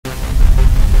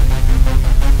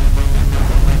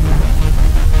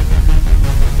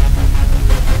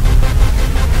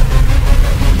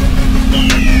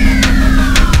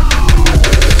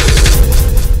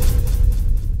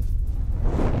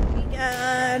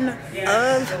fan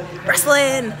of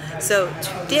wrestling. So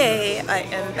today I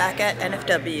am back at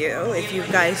NFW. If you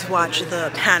guys watched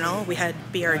the panel, we had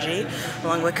BRG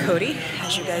along with Cody,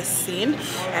 as you guys seen,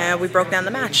 and we broke down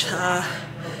the match.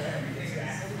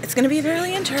 It's going to be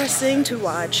really interesting to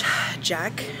watch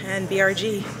Jack and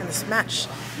BRG in this match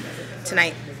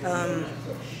tonight.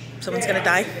 Someone's gonna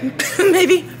die,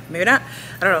 maybe not.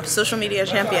 I don't know. Social media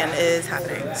champion is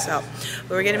happening, so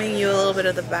we're giving you a little bit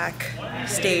of the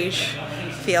backstage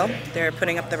feel. They're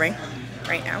putting up the ring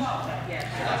right now.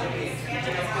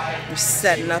 We're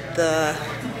setting up the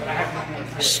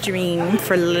stream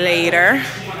for later.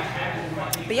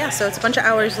 But yeah, so it's a bunch of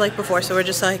hours like before, so we're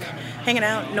just like hanging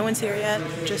out. No one's here yet,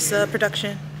 just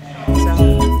production.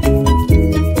 So.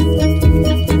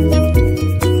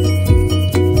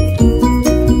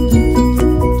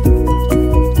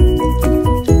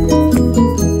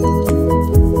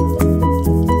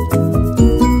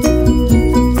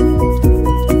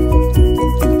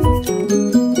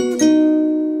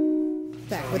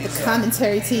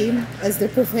 Commentary team as they're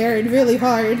preparing really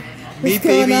hard. Meet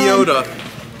Baby Yoda.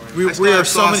 We are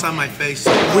summoning on my face.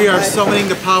 We are summoning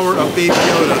the power of Baby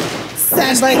Yoda.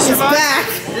 Sandbike is back.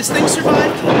 This thing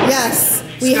survived? Yes.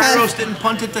 Skyros didn't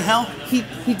punt it to hell? He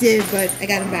did, but I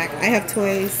got him back. I have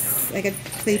toys. I got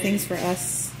playthings for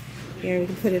us. Here, we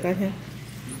can put it on him.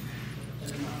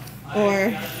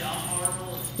 Or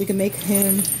we can make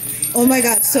him. Oh my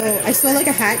god, so I saw like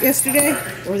a hat yesterday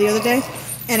or the other day,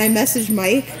 and I messaged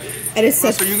Mike. And it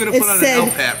said, so you're gonna put on an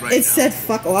elf hat right now. Said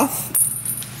fuck off.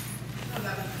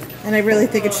 And I really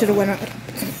think it should have went up.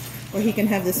 Or he can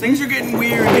have this. Things are getting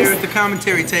weird here at the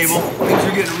commentary table. Things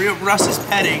are getting real. Russ is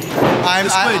petting.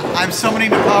 I'm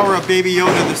summoning the power of Baby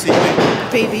Yoda this evening.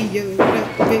 Baby Yoda,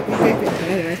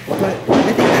 baby. But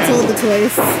I think that's all the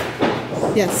toys.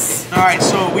 Yes. Alright,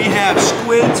 so we have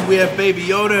Squids, we have Baby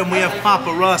Yoda, and we have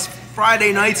Papa Russ.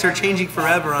 Friday nights are changing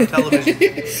forever on television.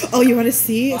 Oh, you want to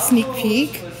see a sneak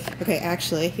peek? Okay,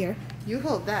 actually, here. You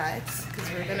hold that, because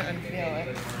we're going to unveil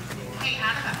it.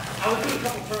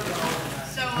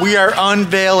 We are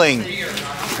unveiling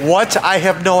what? I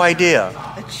have no idea.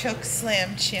 The Choke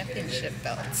Slam Championship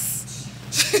belts.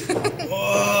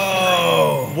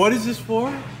 Whoa! What is this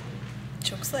for?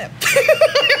 Choke Slam.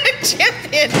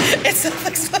 Champion! It's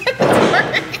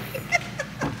self-explanatory.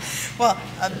 Well,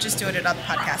 I'm just doing it on the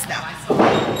podcast now.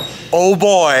 Oh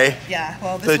boy. Yeah,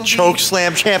 well, this the Choke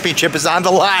Slam Championship is on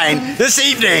the line this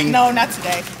evening. No, not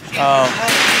today. Oh.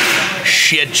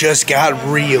 Shit just got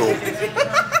real.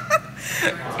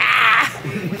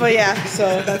 But yeah,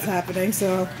 so that's happening.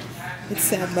 So it's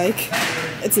sad, Mike.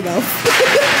 It's an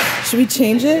elf. Should we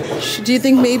change it? Do you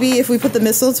think maybe if we put the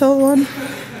mistletoe on,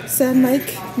 sad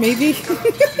Mike? Maybe?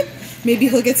 Maybe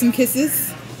he'll get some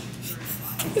kisses?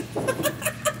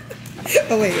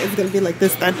 Oh wait, it's gonna be like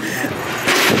this then.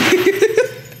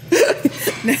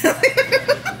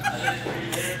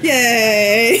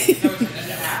 Yay!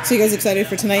 So you guys excited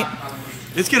for tonight?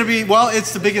 It's gonna be, well,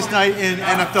 it's the biggest night in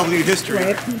NFW history.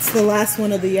 Right, it's the last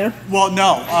one of the year. Well,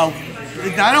 no.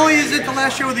 Not only is it the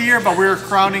last show of the year, but we're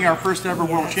crowning our first ever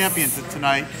world champion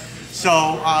tonight.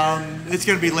 So it's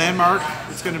gonna be landmark.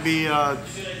 It's gonna be,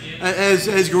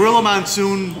 as Gorilla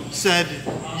Monsoon said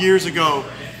years ago,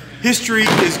 history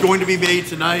is going to be made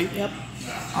tonight. Yep.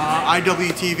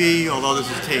 IWTV, although this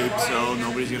is taped, so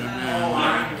nobody's going to...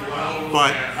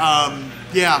 But,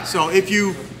 yeah, so if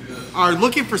you are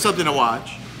looking for something to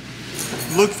watch,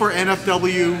 look for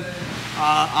NFW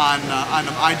on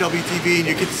IWTV, and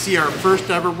you get to see our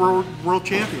first ever world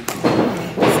champion.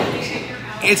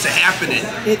 It's happening.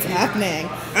 It's happening.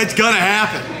 It's going to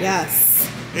happen. Yes.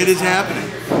 It is happening.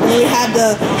 And we have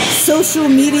the social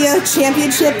media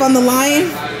championship on the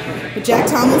line with Jack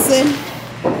Tomlinson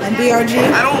and BRG.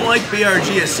 I don't like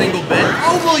BRG a single bit.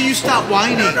 Oh, well, you stop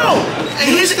whining. No.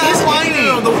 Stop whining.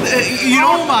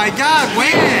 Oh my God,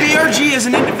 when? BRG as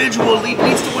an individual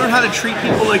needs to learn how to treat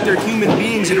people like they're human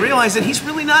beings and realize that he's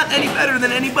really not any better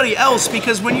than anybody else,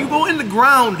 because when you go in the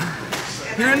ground,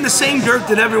 you're in the same dirt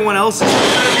that everyone else is.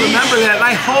 Remember that, and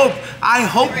I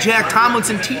hope Jack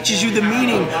Tomlinson teaches you the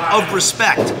meaning of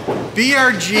respect.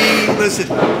 BRG, listen,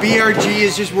 BRG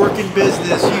is just working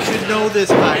business. You should know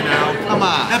this by now. Come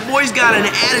on. That boy's got an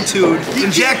attitude,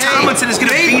 and Jack Tomlinson is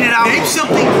going to beat it out. Name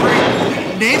something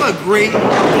great. Name a great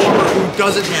performer who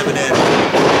doesn't have an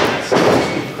attitude.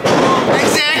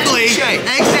 Exactly.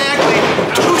 Exactly.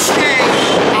 Touche.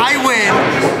 I win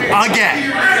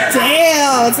again.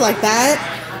 Damn, it's like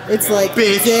that. It's like,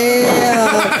 bitch. Damn.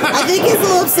 I think he's a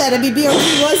little upset. I mean,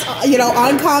 BRG was,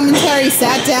 on commentary,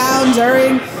 sat down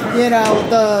during,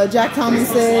 the Jack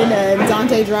Tomlinson and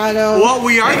Dante Drago. Well,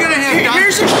 we are going to have...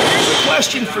 Here's a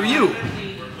question for you.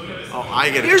 Oh, I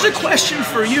get it. Here's a question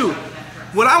for you.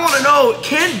 What I want to know,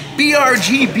 can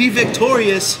BRG be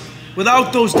victorious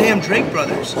without those damn Drake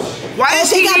brothers? Why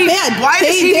does he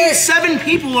need 7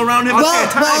 people around him at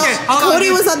that time?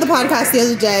 Cody was on the podcast the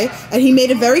other day, and he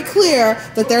made it very clear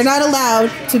that they're not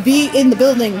allowed to be in the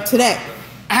building today.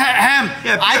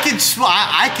 I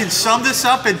can sum this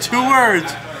up in 2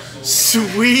 words.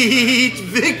 Sweet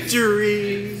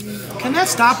victory. Can that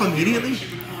stop immediately?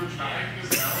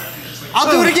 I'll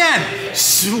do it again.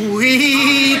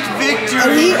 Sweet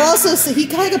victory. And he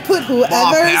kind of put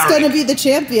whoever is going to be the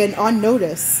champion on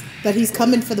notice that he's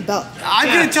coming for the belt. I'm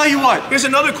going to tell you what. Here's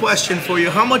another question for you.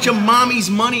 How much of mommy's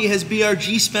money has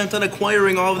BRG spent on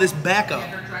acquiring all of this backup?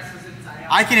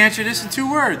 I can answer this in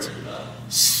 2 words.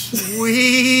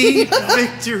 Sweet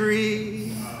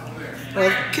victory.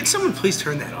 Well, can someone please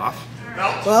turn that off?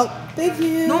 Well, thank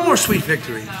you. No more sweet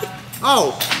victory.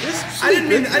 Oh, I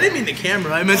didn't mean the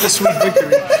camera. I meant the sweet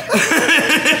victory.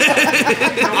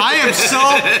 I am so.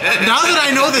 Now that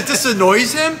I know that this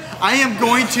annoys him, I am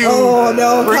going to. Oh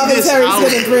no, bring this out.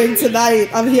 commentary's gonna bring tonight.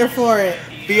 I'm here for it.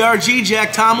 BRG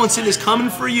Jack Tomlinson is coming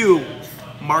for you.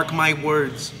 Mark my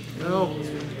words. No.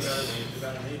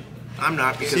 I'm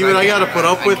not. See what I got to put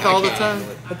up with all the time.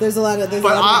 But there's a lot of.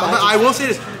 But I will say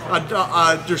this: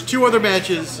 there's 2 other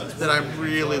matches that I'm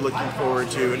really looking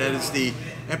forward to, and that is the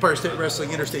Empire State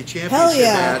Wrestling Interstate Championship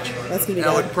match. That's gonna be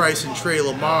Alec good. Price and Trey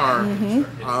Lamar,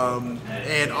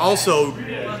 and also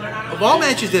of all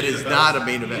matches that is not a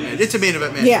main event match. It's a main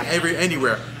event match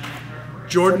anywhere.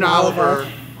 Jordan Oliver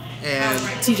and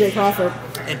TJ Crawford.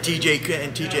 And TJ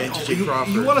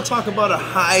Crawford. You want to talk about a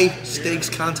high stakes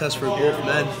contest for both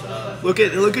men? Look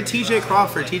at TJ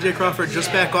Crawford. TJ Crawford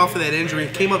just back off of that injury,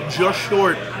 came up just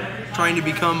short, trying to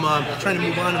move on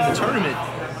in the tournament.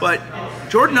 But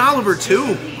Jordan Oliver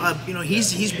too,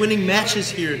 he's winning matches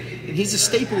here, and he's a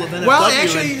staple of NFW. Well,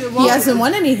 actually, he hasn't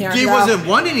won any here. He wasn't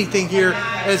won anything here,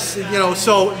 as you know.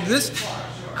 So this,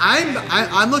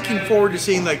 I'm looking forward to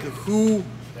seeing like who.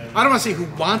 I don't want to say who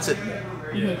wants it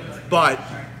more, but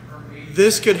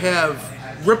this could have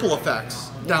ripple effects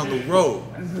down the road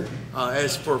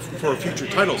as for future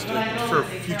titles, for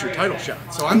future title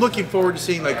shots. So I'm looking forward to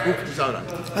seeing like who comes out on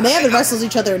it. And they haven't wrestled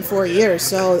each other in 4 years,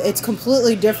 so it's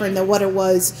completely different than what it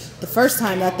was the first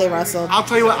time that they wrestled. I'll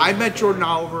tell you what, I met Jordan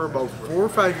Oliver about 4 or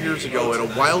 5 years ago at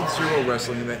a Wild Zero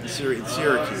wrestling event in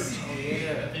Syracuse.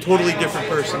 Totally different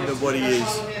person than what he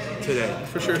is today.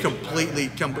 For sure. Completely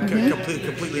different.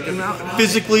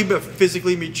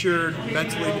 Physically matured,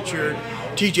 mentally matured.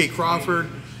 TJ Crawford.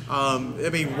 I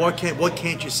mean, what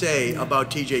can't you say about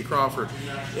TJ Crawford?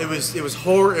 It was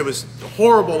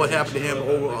horrible what happened to him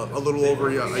a little over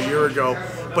a year ago,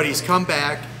 but he's come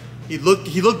back. He looked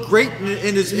great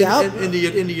in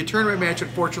the tournament match.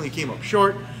 Unfortunately, he came up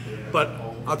short. But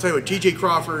I'll tell you what, TJ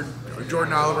Crawford,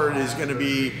 Jordan Oliver is going to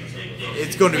be.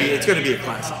 It's going to be a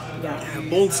classic. Yeah,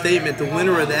 bold statement. The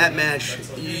winner of that match,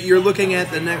 you're looking at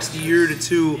the next year to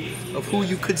 2 of who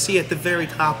you could see at the very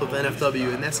top of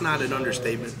NFW, and that's not an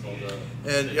understatement.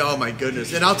 And oh my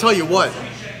goodness! And I'll tell you what,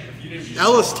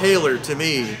 Ellis Taylor to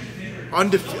me,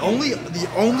 the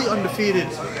only undefeated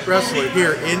wrestler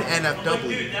here in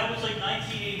NFW.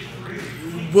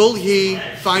 Will he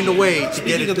find a way to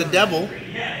get it to the devil?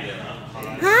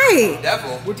 Hi.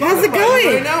 Devil. How's it going?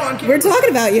 Right now, we're talking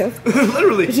about you.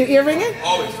 Literally. Is your ear ringing?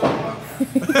 Always. But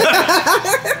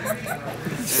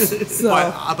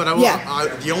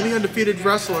the only undefeated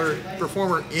wrestler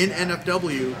performer in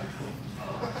NFW.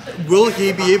 Will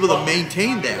he be able to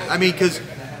maintain that? I mean, because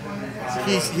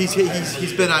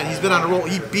he's been on a roll.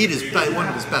 He beat one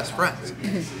of his best friends,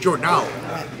 Jordan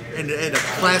Oliver, in a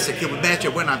classic match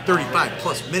that went on 35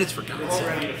 plus minutes for God's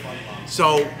sake.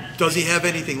 So does he have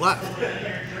anything left?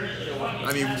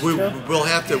 I mean, we'll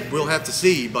have to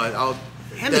see. But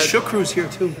the Shook Crew's here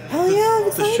too. Oh yeah,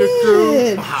 the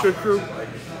Shook Crew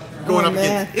going up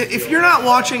against. If you're not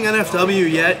watching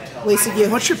NFW yet, Wasted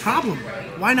Youth. What's your problem?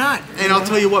 Why not? And I'll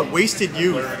tell you what, Wasted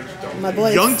Youth, my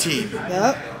boys. young team,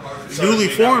 newly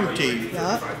formed team,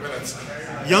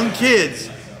 young kids.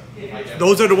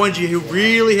 Those are the ones you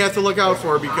really have to look out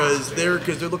for because they're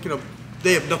looking up.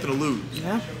 They have nothing to lose.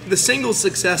 Yeah. The single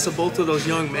success of both of those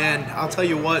young men, I'll tell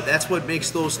you what, that's what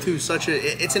makes those two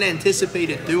it's an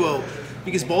anticipated duo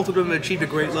because both of them have achieved a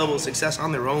great level of success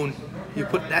on their own. You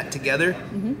put that together,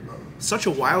 such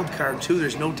a wild card too.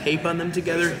 There's no tape on them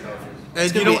together.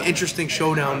 It's going to be an interesting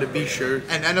showdown to be sure.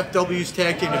 And NFW's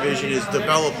tag team division is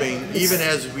developing even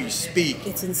as we speak.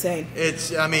 It's insane. And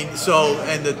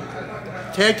the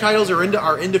tag titles are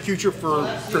in the future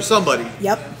for somebody.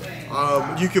 Yep.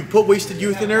 You can put Wasted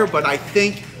Youth in there, but I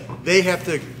think they have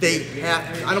to.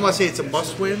 I don't want to say it's a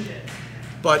must win,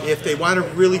 But if they want to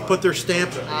really put their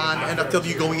stamp on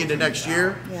NFW going into next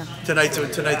year, tonight's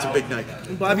a big night.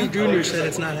 Bobby Jr. said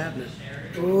it's not happening.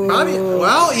 Bobby,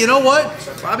 well, you know what?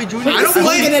 Bobby Jr. I don't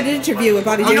blame an interview with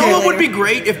Bobby Jr. You know what would later. be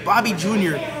great if Bobby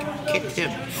Jr. kicked him.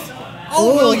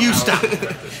 Oh, will you stop?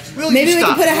 Maybe we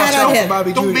can put a hat on him.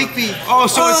 Bobby Don't Jr. make me. Oh,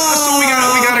 so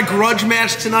we got a grudge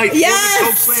match tonight.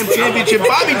 Yes! For the Coke Slam Championship.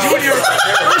 Bobby Jr.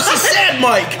 versus Sad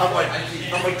Mike.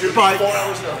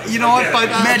 But you know what? But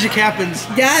Magic happens.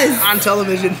 Yes. On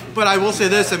television. But I will say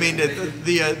this. I mean,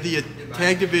 the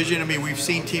tag division. I mean, we've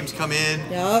seen teams come in.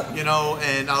 Yep. You know,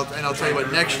 and I'll tell you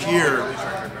what. Next year,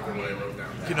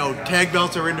 you know, tag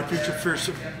belts are in the future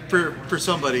for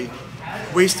somebody.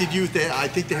 Wasted Youth. I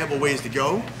think they have a ways to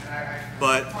go.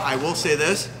 But I will say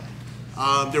this.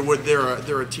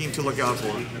 They're a team to look out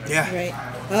for. Yeah. Right.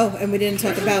 Oh, and we didn't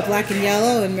talk about Black and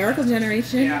Yellow and Miracle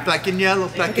Generation. Black and yellow,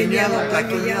 black and yellow,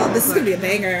 black and yellow. This is gonna be a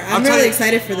banger. I'm really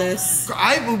excited for this.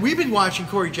 We've been watching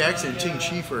Corey Jackson and Ting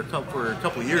Chi for a couple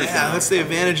of years Yeah, now. that's the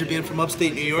advantage of being from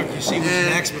upstate New York. You see who's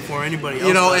next before anybody else.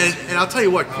 You know, does. and I'll tell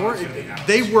you what, Corey,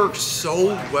 they work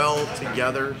so well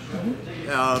together.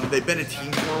 They've been a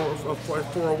team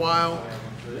for a while.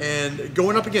 And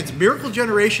going up against Miracle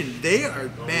Generation, they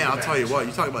are, man, I'll tell you what,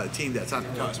 you talk about a team that's on the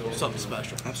cusp of something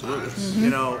special. Absolutely. You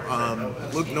know,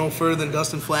 look no further than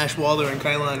Dustin Flash Waller and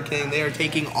Kylon King. They are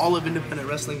taking all of independent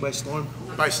wrestling by storm.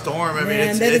 by storm. I mean,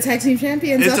 And they're the tag team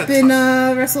champions it's up in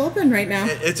Wrestle Open right now.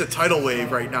 It's a tidal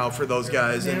wave right now for those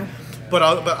guys. Yeah. And, but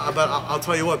I'll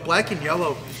tell you what, Black and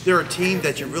Yellow, they're a team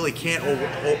that you really can't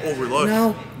overlook.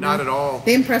 No, not at all.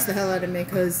 They impressed the hell out of me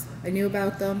because I knew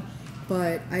about them,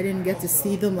 but I didn't get to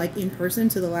see them like in person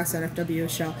to the last NFW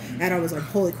show, and I was like,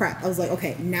 holy crap! I was like,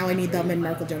 okay, now I need them in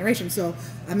Miracle Generation. So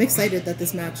I'm excited that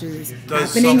this match is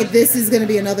happening. This is going to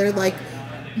be another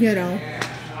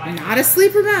not a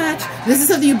sleeper match. This is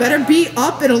something you better be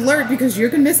up and alert because you're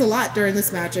going to miss a lot during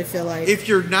this match. I feel like if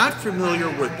you're not familiar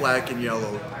with Black and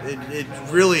Yellow, it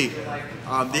really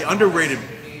the underrated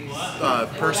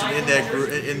person in that group,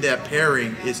 in that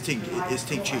pairing is Ting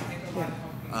Chi.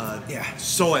 Yeah.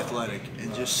 So athletic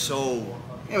and just so.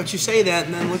 Yeah, but you say that,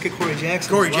 and then look at Corey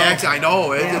Jackson. Jackson, I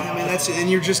know. Yeah, I mean and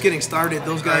you're just getting started.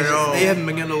 Those guys, they haven't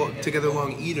been together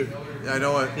long either. I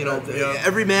know it. You know,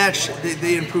 every match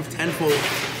they improve tenfold.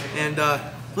 And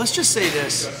let's just say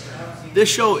this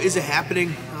show is happening.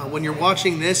 When you're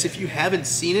watching this, if you haven't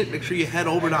seen it, make sure you head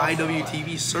over to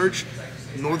IWTV, search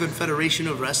Northern Federation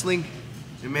of Wrestling.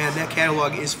 And man, that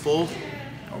catalog is full.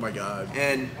 Oh my God.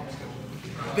 And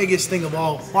biggest thing of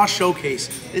all, watch Showcase.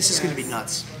 This is going to be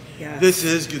nuts. Yeah. This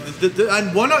is good.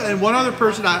 And one other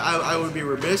person I would be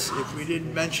remiss if we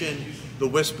didn't mention the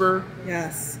Whisper.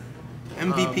 Yes.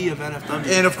 MVP of NFW.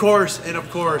 And of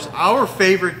course, our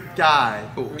favorite guy,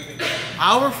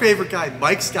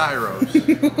 Mike Skyrose.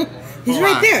 He's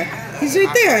right there. He's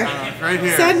right there. Right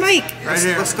here. Sad Mike. Right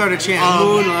here. Let's start a chant.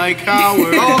 Moonlight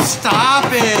Coward. Oh, stop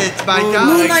it! My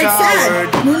God. Moonlight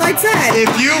Sad. Moonlight Sad.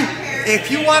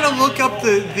 If you want to look up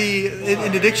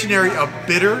in the dictionary of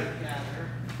bitter,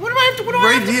 What do I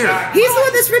have to here. He's the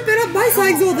one that's ripping up my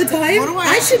signs all the time.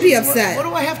 I should be upset. What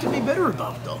do I have to be bitter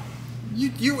about, though?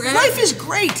 Life is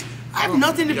great. I have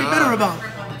nothing to be bitter about.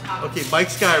 Okay, Mike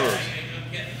Skyrose.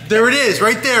 There it is,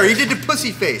 right there. He did the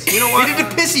pussy face. You know what? He did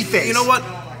the pissy face. You know what?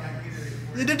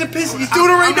 He did the pissy. He's doing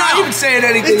it right now. I'm not even saying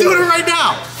anything. He's doing it right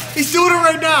now. He's doing it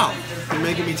right now. You're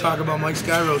making me talk about Mike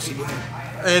Skyrose again.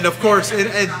 And of course,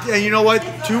 and you know what?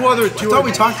 I thought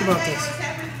we talked about this.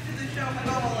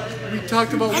 We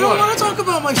talked about I don't want to talk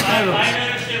about Mike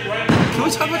Skyrose. Can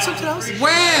we talk about something else?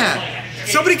 Wham!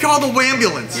 Somebody call the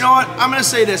ambulance. You know what? I'm going to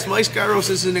say this. Mike Skyrose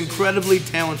is an incredibly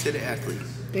talented athlete.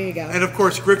 There you go. And of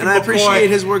course, Griffin And I McCoy. appreciate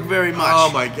his work very much.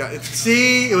 Oh my God!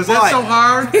 See, was that so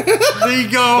hard? There you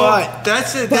go. But-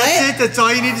 That's it. That's it. That's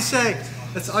all you need to say.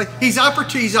 That's all. He's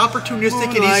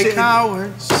opportunistic, and he's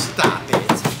coward. Stop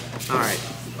it. All right.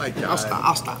 My God.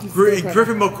 I'll stop.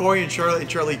 Griffin McCoy and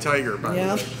Charlie Tiger. By the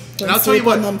Yeah. way. And I'll tell you on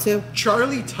what. them too.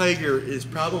 Charlie Tiger has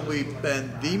probably been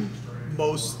the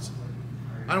most.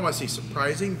 I don't want to say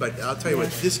surprising, but I'll tell you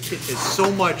what. This kid has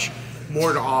so much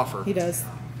more to offer. He does.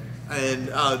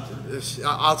 And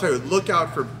I'll tell you, look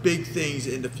out for big things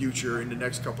in the future, in the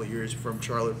next couple of years from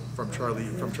Charlie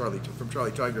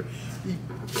Tiger.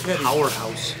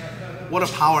 Powerhouse. What a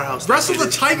powerhouse. Wrestled the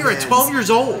Tiger at 12 years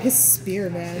old. His spear,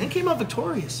 man. And came out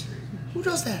victorious. Who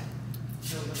does that?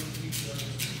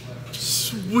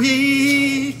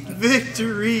 Sweet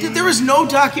victory. Dude, there is no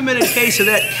documented case of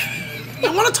that. I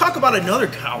want to talk about another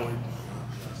coward.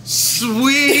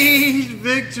 Sweet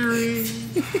victory.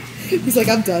 He's like,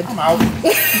 I'm done. I'm out.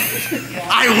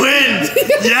 I win.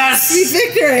 Yes. Sweet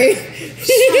victory.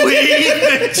 Sweet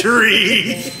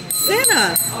victory.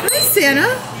 Santa. Hi, Santa.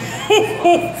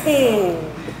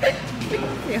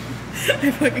 Yeah.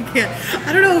 I fucking can't. I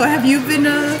don't know. Have you been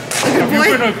a good boy?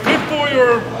 Have you been a good boy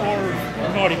or a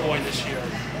naughty boy this year?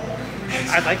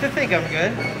 I'd like to think I'm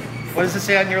good. What does it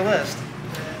say on your list?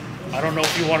 I don't know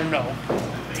if you want to know.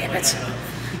 Damn it.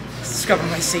 Discover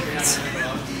my secrets.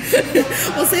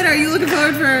 Well, Santa, are you looking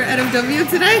forward for NFW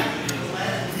today?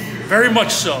 Very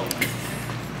much so.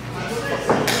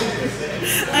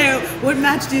 What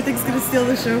match do you think is going to steal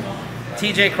the show?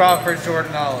 TJ Crawford,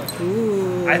 Jordan Olive.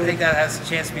 Ooh. I think that has a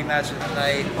chance to be match of the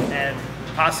night and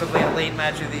possibly a late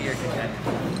match of the year contender.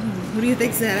 What do you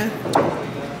think, Santa?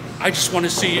 I just want to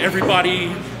see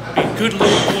everybody be good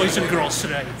little boys and girls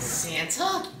today.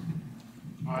 Santa?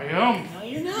 I am. No,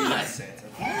 you're not. Santa.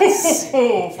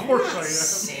 Oh, of course I am.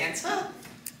 Santa?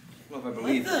 Well, if I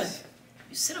believe What the? this.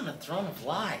 You sit on a throne of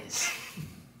lies.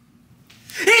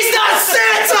 He's not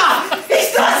Santa!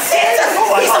 He's not Santa!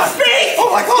 Oh my He's God. a fake!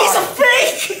 Oh my God. He's a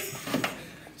fake!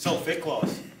 So, Fake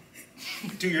Claus.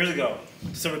 2 years ago,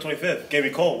 December 25th, gave me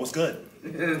cold. What's good?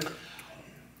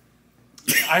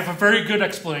 I have a very good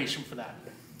explanation for that.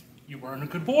 You weren't a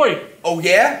good boy. Oh,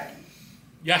 yeah?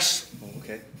 Yes. Oh,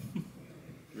 okay.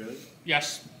 Really?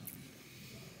 Yes.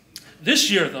 This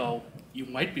year, though, you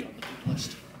might be on the good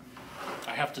list.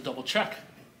 I have to double check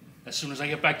as soon as I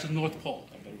get back to the North Pole.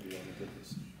 I better be on the good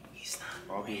list. He's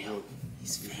not I'll be real. good.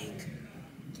 He's fake.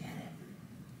 Get him.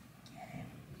 Get him.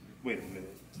 Wait a minute.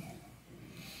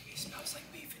 He smells like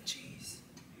beef and cheese.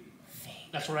 Fake.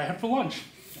 That's what I had for lunch.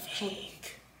 Actually.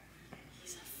 Fake.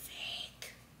 He's a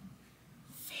fake.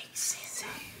 Fake Santa.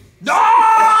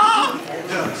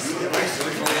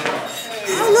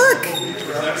 Oh, look!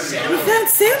 We found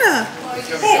Santa! What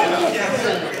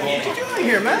you doing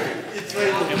here, man?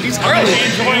 He's currently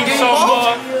enjoying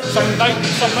some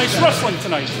nice wrestling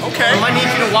tonight. Okay. I need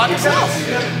you to walk us out.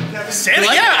 Santa?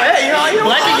 Black- Yeah. Hey,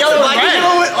 black and yellow and black red. And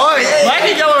yellow and, oh, yeah. Black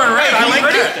and yellow and red. I like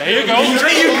that. There you go. You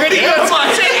gritty good. Come on,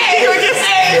 Santa.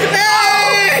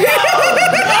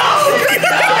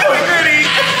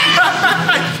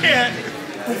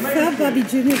 I found Bobby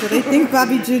Jr., but I think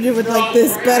Bobby Jr. would like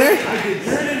this better.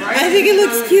 I think it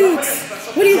looks cute.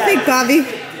 What do you think, Bobby?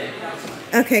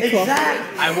 Okay, cool.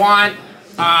 I want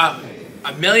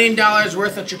 $1 million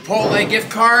worth of Chipotle gift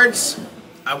cards.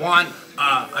 I want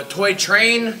a toy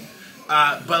train,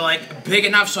 but like big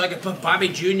enough so I could put Bobby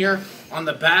Jr. on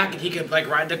the back and he could like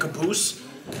ride the caboose,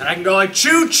 and I can go like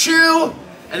choo choo,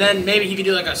 and then maybe he could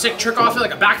do like a sick trick off it,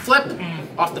 like a backflip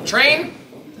off the train.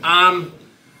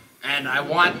 And I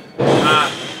want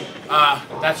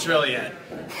that's really it.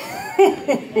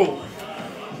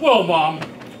 Well, Mom,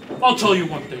 I'll tell you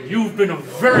one thing. You've been a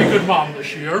very good mom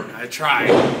this year. I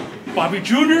tried. Bobby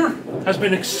Jr. has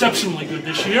been exceptionally good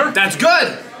this year. That's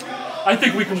good. I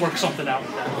think we can work something out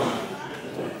with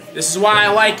that. This is why I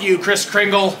like you, Kris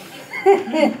Kringle. Ho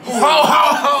ho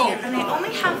ho! And I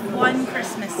only have one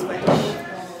Christmas wish.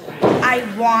 I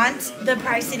want the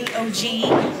Prize City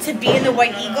OG to be in the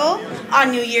White Eagle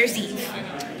on New Year's Eve.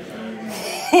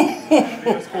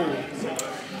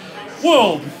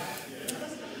 Well,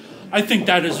 I think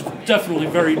that is definitely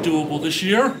very doable this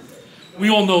year. We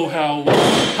all know how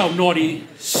naughty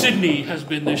Sydney has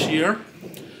been this year.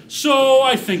 So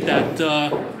I think that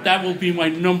that will be my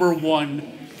 #1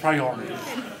 priority.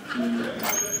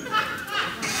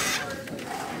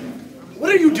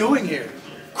 What are you doing here?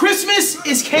 Christmas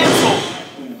is canceled.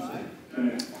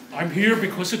 I'm here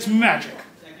because it's magic.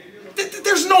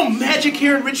 There's no magic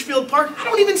here in Richfield Park. I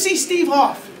don't even see Steve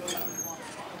Hoff.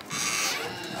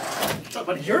 What's up,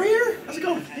 buddy? You're here? How's it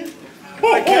going?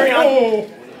 Carry on.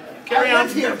 Carry on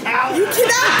here, pal. You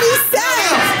cannot be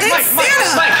sad! It's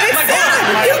Santa! It's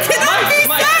Santa! You cannot be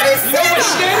sad! It's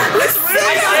Santa! It's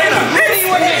Santa!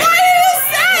 What are you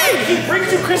saying? He brings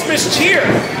you Christmas cheer.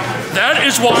 That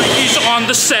is why he's on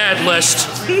the sad list.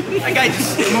 That guy's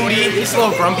moody. He's a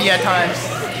little grumpy at times.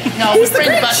 No, we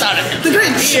bring the best out of him. The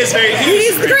Grinch! He is very.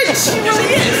 He's the Grinch! He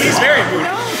really is. He's very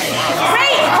moody.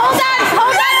 Wait, hold on,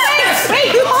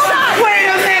 wait, hold on.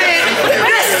 Wait a minute.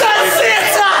 Mr.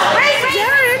 Santa. Wait.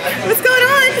 Darren, what's going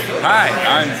on? Hi,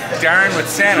 I'm Darren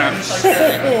with Santa,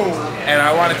 and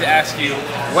I wanted to ask you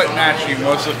what match are you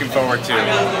most looking forward to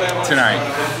tonight?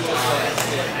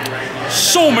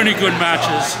 So many good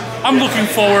matches. I'm looking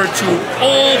forward to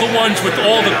all the ones with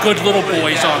all the good little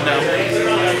boys on them.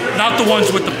 Not the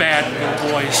ones with the bad little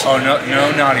boys. Oh, no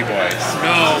naughty boys.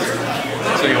 No.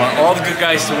 So you want all the good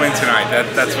guys to win tonight.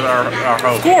 That's what our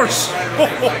hope. Of course.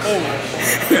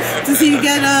 Does he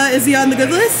get? Is he on the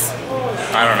good list?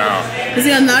 I don't know. Is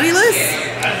he on the naughty list?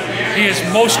 He is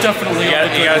most definitely on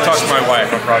the You gotta talk to my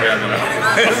wife. I'm probably on the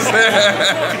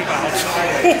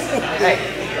Hey,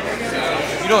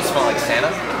 you don't smell like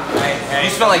Santa. You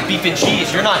smell like beef and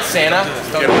cheese. You're not Santa.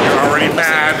 You're already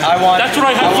mad. That's what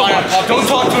I have for lunch. Don't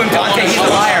talk to him, Dante. He's a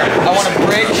liar. I want a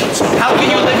bridge. How can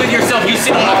you live with yourself? You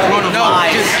sit on a throne of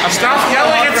lies. Stop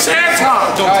yelling at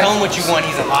Santa! Don't tell him what you want.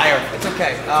 He's a liar. It's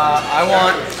okay. I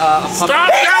want a puppy.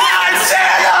 Stop yelling at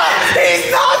Santa! He's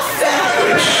not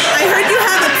Santa! I heard you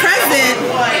have a present.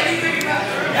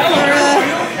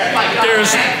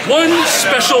 There's one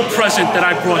special present that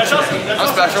I brought you.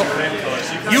 I'm special.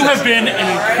 You have been an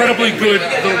incredibly good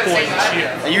little boy this year.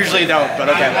 I usually don't, but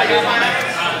okay.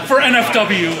 For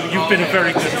NFW, you've been a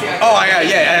very good one. Oh,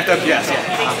 yeah, NFW, yes.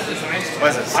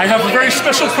 What is this? I have a very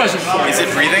special present for you. Is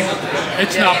it breathing?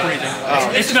 It's not breathing.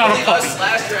 It's not a puppy.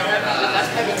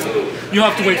 You'll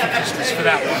have to wait for Christmas for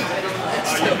that one.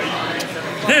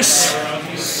 This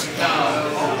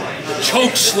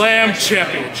Choke Slam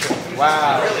Championship.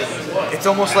 Wow. It's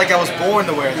almost like I was born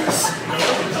to wear this.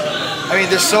 I mean,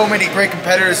 there's so many great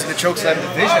competitors in the Choke Slam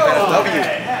division of NFW.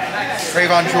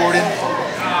 Trayvon Jordan,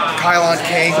 Kylon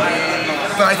King.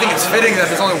 But I think it's fitting that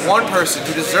there's only one person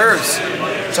who deserves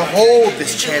to hold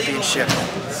this championship.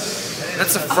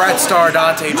 That's the frat star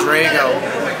Dante Drago.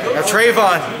 Now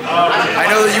Trayvon, I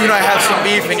know that you and I have some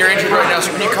beef and you're injured right now,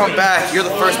 so when you come back, you're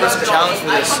the first person challenged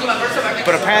for this.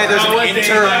 But apparently there's an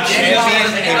interim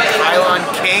champion named Kylon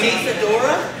King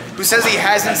who says he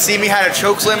hasn't seen me had a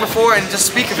choke slam before, and just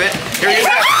speak of it, here he is.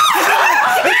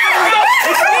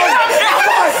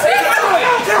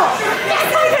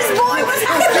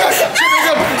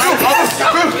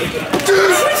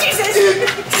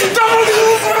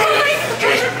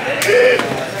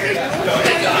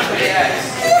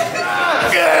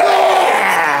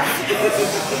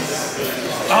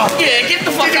 Oh, yeah, get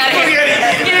the fuck out of here.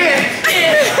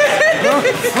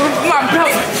 My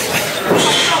belt.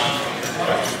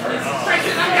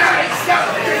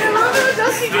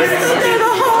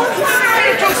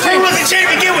 He wasn't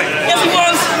champion to begin with. Yes, he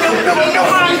was.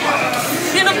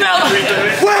 In the belt.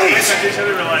 Wait!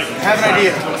 I have an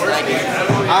idea.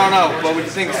 I don't know, but we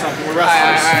can think of something. We're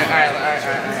wrestling.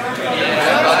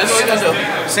 All right.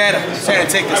 Santa,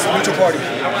 take this. Neutral party.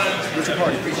 Neutral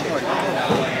party.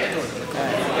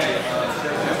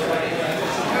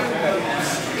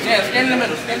 Yeah, stand in the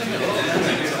middle.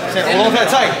 Santa, hold that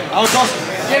tight. I was tossing.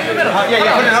 Stand in the middle. Put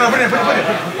it in.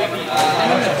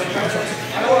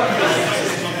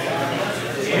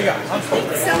 Here you go.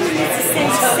 Someone needs to say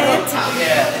Santa.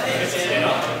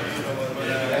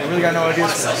 I really got no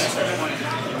ideas for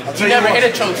this. You never hit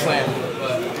a choke slam.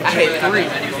 I hit 3.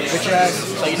 Bitch ass.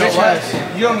 So you know what?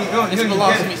 You don't even This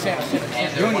belongs to me, Santa.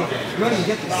 You don't even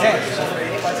get the set.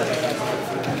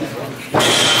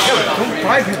 Don't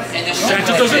bribe him.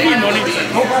 Santa doesn't need money.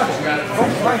 Don't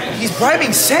bribe him. He's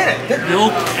bribing Santa.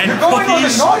 Milk and You're going on the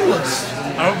cookies. naughty list.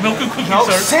 Milk and cookies No,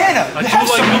 are... Santa. I You do have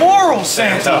like some milk. morals,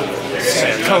 Santa.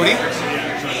 Cody.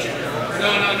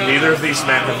 Neither of these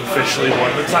men have officially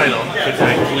won the title. Could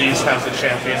they please have the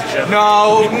championship?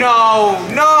 No.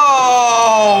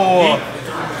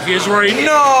 He is right.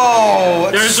 No.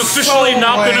 There's officially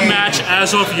not been a match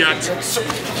as of yet.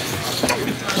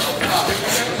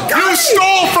 You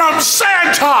stole from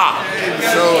Santa!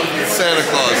 So, Santa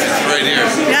Claus is right here.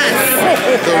 Yes.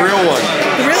 The real one.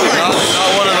 The real one.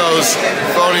 Not one of those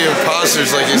phony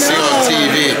imposters like you see on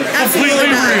TV.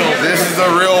 Absolutely not. This is the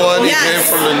real one. Yes. He came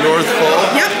from the North Pole.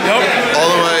 Yep.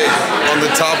 All the way on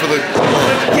the top of the...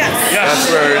 Yes. That's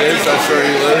where it is. That's where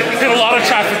you live. Hit a lot of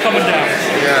traffic coming down.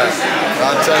 Yeah.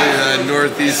 I'll tell you, that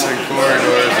northeastern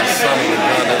corridor is a son of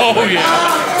a gun. Oh,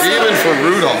 yeah. Even for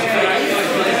Rudolph.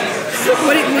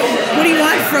 What do you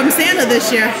want from Santa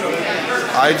this year?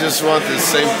 I just want the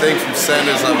same thing from Santa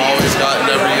as I've always gotten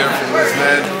every year from these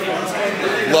men.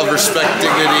 Love, respect,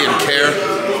 dignity, and care.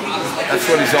 That's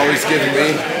what he's always given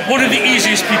me. One of the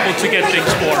easiest people to get things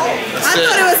for. I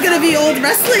thought it was going to be old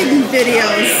wrestling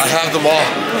videos. I have them all.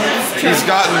 He's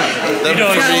gotten them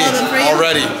for me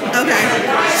already. Okay.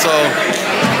 So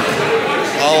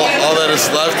all that is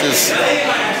left is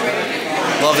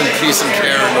love and peace and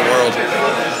care in the world.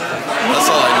 That's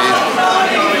all I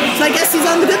need. So I guess he's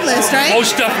on the good list, right?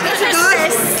 Most definitely.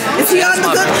 Is he on the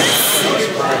good list?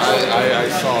 I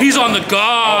saw. He's on the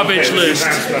garbage list.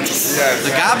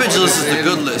 The garbage list is the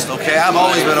good list, okay? I've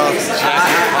always been on.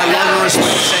 I love and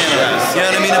respect Santa. You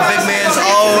know what I mean? A big man's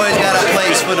always got a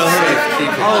place for the hood.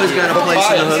 Always got a place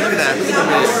for the hood. Look at that. Look at the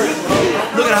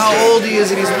man. Look at how old he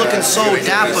is, and he's looking so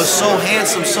dapper, so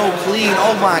handsome, so clean.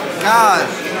 Oh my God.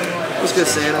 What's good,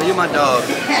 Santa? You're my dog.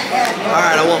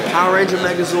 Alright, I want Power Ranger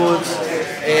Megazords,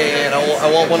 and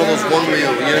I want one of those one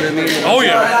wheel, you know what I mean? Oh,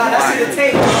 yeah.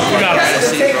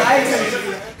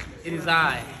 It is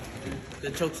I,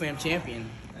 the Chokeslam champion,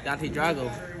 Dante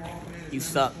Drago. You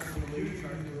suck.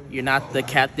 You're not the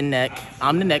Captain Neck.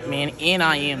 I'm the Neck Man, and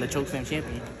I am the Chokeslam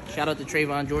champion. Shout out to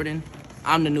Trayvon Jordan.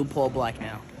 I'm the new Paul Black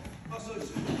now.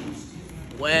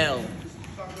 Well,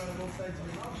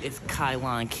 it's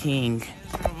Kylon King.